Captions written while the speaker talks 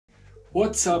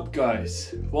What's up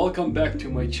guys, welcome back to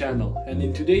my channel, and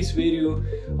in today's video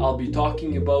I'll be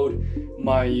talking about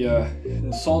my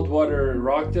saltwater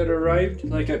rock that arrived.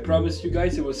 Like I promised you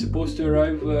guys, it was supposed to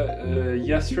arrive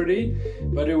yesterday,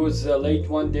 but it was late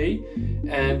one day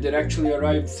and it actually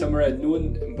arrived somewhere at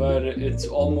noon, but it's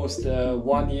almost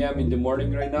 1 a.m. in the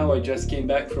morning right now. I just came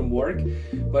back from work,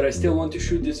 but I still want to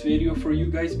shoot this video for you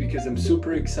guys because I'm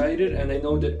super excited and I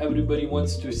know that everybody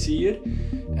wants to see it.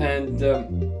 And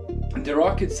the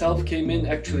rock itself came in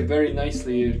actually very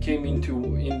nicely. It came in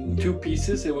two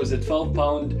pieces. It was a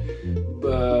 12-pound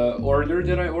order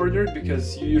that I ordered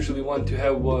because you usually want to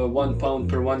have 1 pound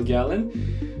per 1 gallon.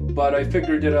 But I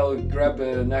figured that I'll grab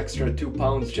an extra 2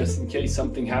 pounds just in case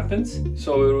something happens.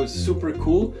 So it was super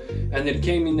cool, and it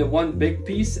came in one big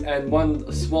piece and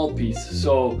one small piece.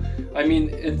 So I mean,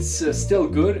 it's still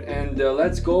good, and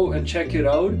let's go and check it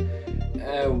out.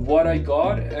 What I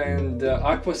got and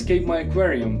aquascape my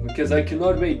aquarium because I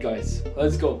cannot wait, guys.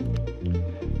 Let's go.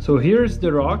 So here's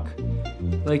the rock.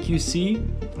 Like you see,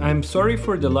 I'm sorry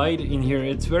for the light in here.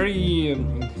 It's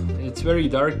very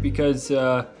dark because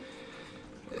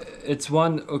it's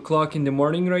 1 o'clock in the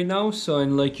morning right now. So,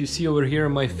 and like you see over here,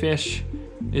 my fish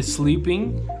is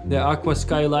sleeping. The aqua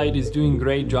skylight is doing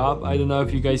great job. I don't know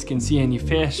if you guys can see any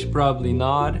fish, probably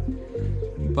not,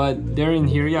 but they're in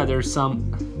here. Yeah, there's some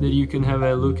that you can have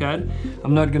a look at.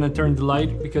 I'm not gonna turn the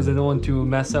light because I don't want to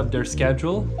mess up their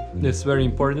schedule. It's very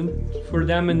important for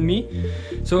them and me.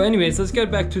 So anyways, let's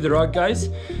get back to the rock, guys.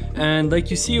 And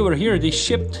like you see over here, they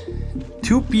shipped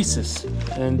 2 pieces,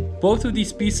 and both of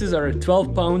these pieces are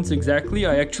 12 pounds exactly.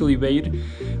 I actually weighed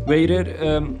it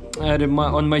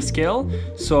on my scale,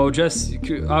 so just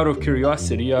out of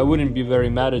curiosity, I wouldn't be very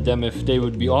mad at them if they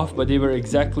would be off, but they were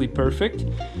exactly perfect.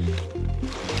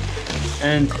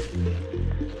 And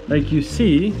like you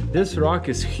see, this rock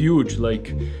is huge.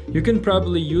 Like, you can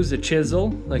probably use a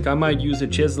chisel. Like, I might use a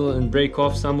chisel and break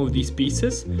off some of these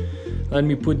pieces. Let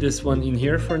me put this one in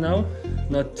here for now.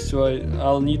 Not so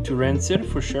I'll need to rinse it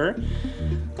for sure.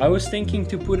 I was thinking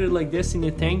to put it like this in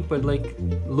a tank, but like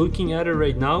looking at it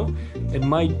right now, it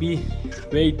might be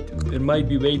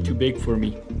way too big for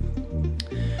me.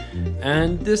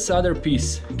 And this other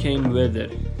piece came with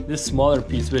it. This smaller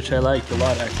piece, which I like a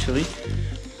lot actually.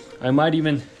 I might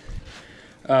even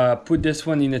put this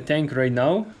one in a tank right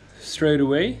now, straight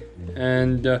away,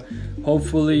 and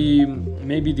hopefully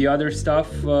maybe the other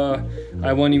stuff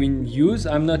I won't even use.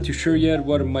 I'm not too sure yet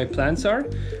what my plans are,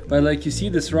 but like you see,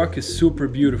 this rock is super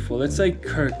beautiful. It's like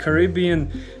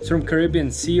Caribbean, it's from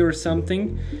Caribbean Sea or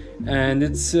something, and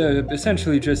it's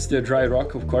essentially just a dry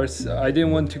rock. Of course, I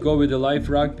didn't want to go with a live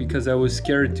rock because I was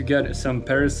scared to get some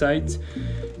parasites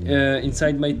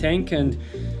inside my tank, and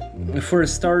for a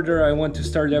starter, I want to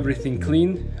start everything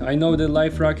clean. I know that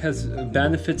live rock has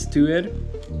benefits to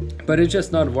it, but it's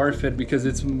just not worth it because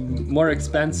it's more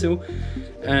expensive,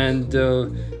 and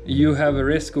you have a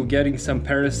risk of getting some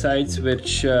parasites,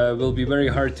 which will be very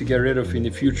hard to get rid of in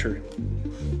the future.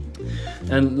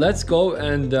 And let's go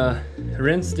and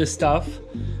rinse this stuff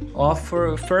off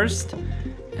first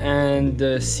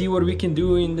and see what we can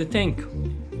do in the tank.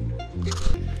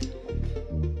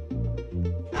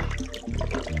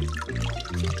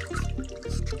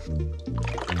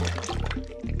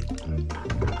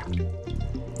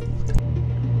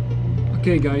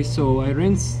 Okay guys, so I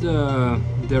rinsed the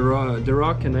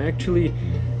rock, and I actually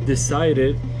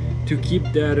decided to keep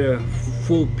that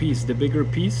full piece, the bigger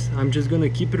piece. I'm just gonna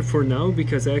keep it for now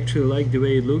because I actually like the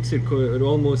way it looks. It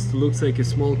almost looks like a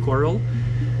small coral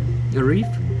reef.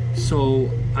 So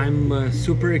I'm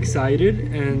super excited,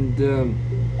 and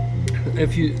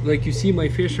if you see, my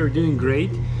fish are doing great.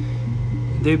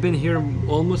 They've been here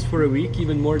almost for a week,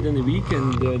 even more than a week,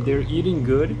 and they're eating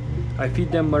good. I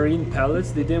feed them marine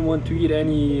pellets. They didn't want to eat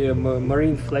any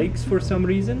marine flakes for some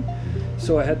reason,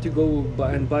 so I had to go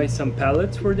and buy some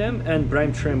pellets for them, and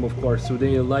brine shrimp, of course. So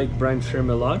they like brine shrimp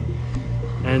a lot,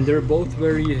 and they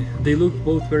look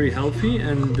both very healthy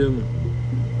and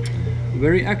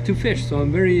very active fish. So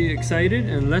I'm very excited,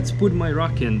 and let's put my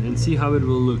rock in and see how it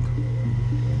will look.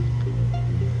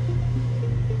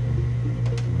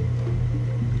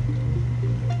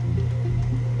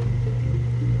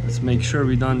 Make sure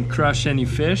we don't crush any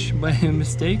fish by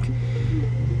mistake.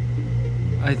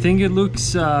 I think it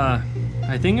looks I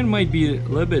think it might be a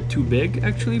little bit too big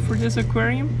actually for this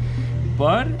aquarium,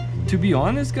 but to be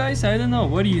honest guys, I don't know.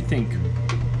 What do you think?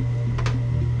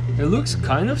 It looks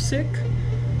kind of sick.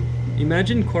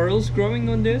 Imagine corals growing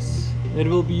on this. It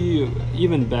will be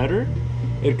even better.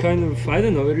 It kind of, I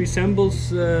don't know, it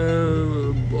resembles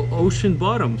ocean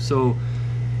bottom. So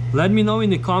let me know in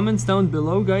the comments down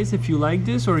below, guys, if you like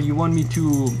this or you want me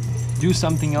to do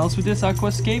something else with this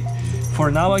aquascape.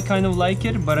 For now I kind of like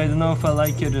it, but I don't know if I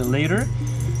like it later.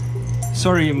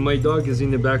 Sorry, my dog is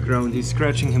in the background. He's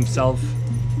scratching himself.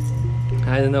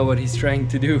 I don't know what he's trying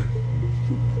to do.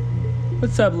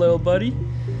 What's up, little buddy?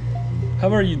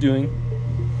 How are you doing?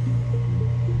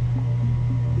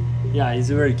 Yeah, he's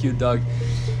a very cute dog.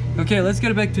 Okay, let's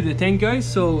get back to the tank, guys.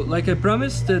 So like I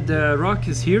promised, the rock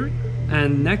is here,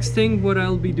 and next thing what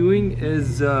I'll be doing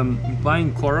is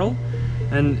buying coral,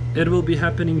 and it will be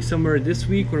happening somewhere this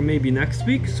week or maybe next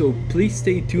week. So please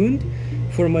stay tuned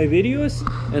for my videos,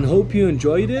 and hope you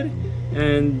enjoyed it,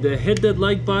 and hit that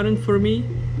like button for me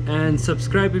and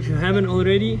subscribe if you haven't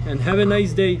already, and have a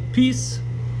nice day. Peace.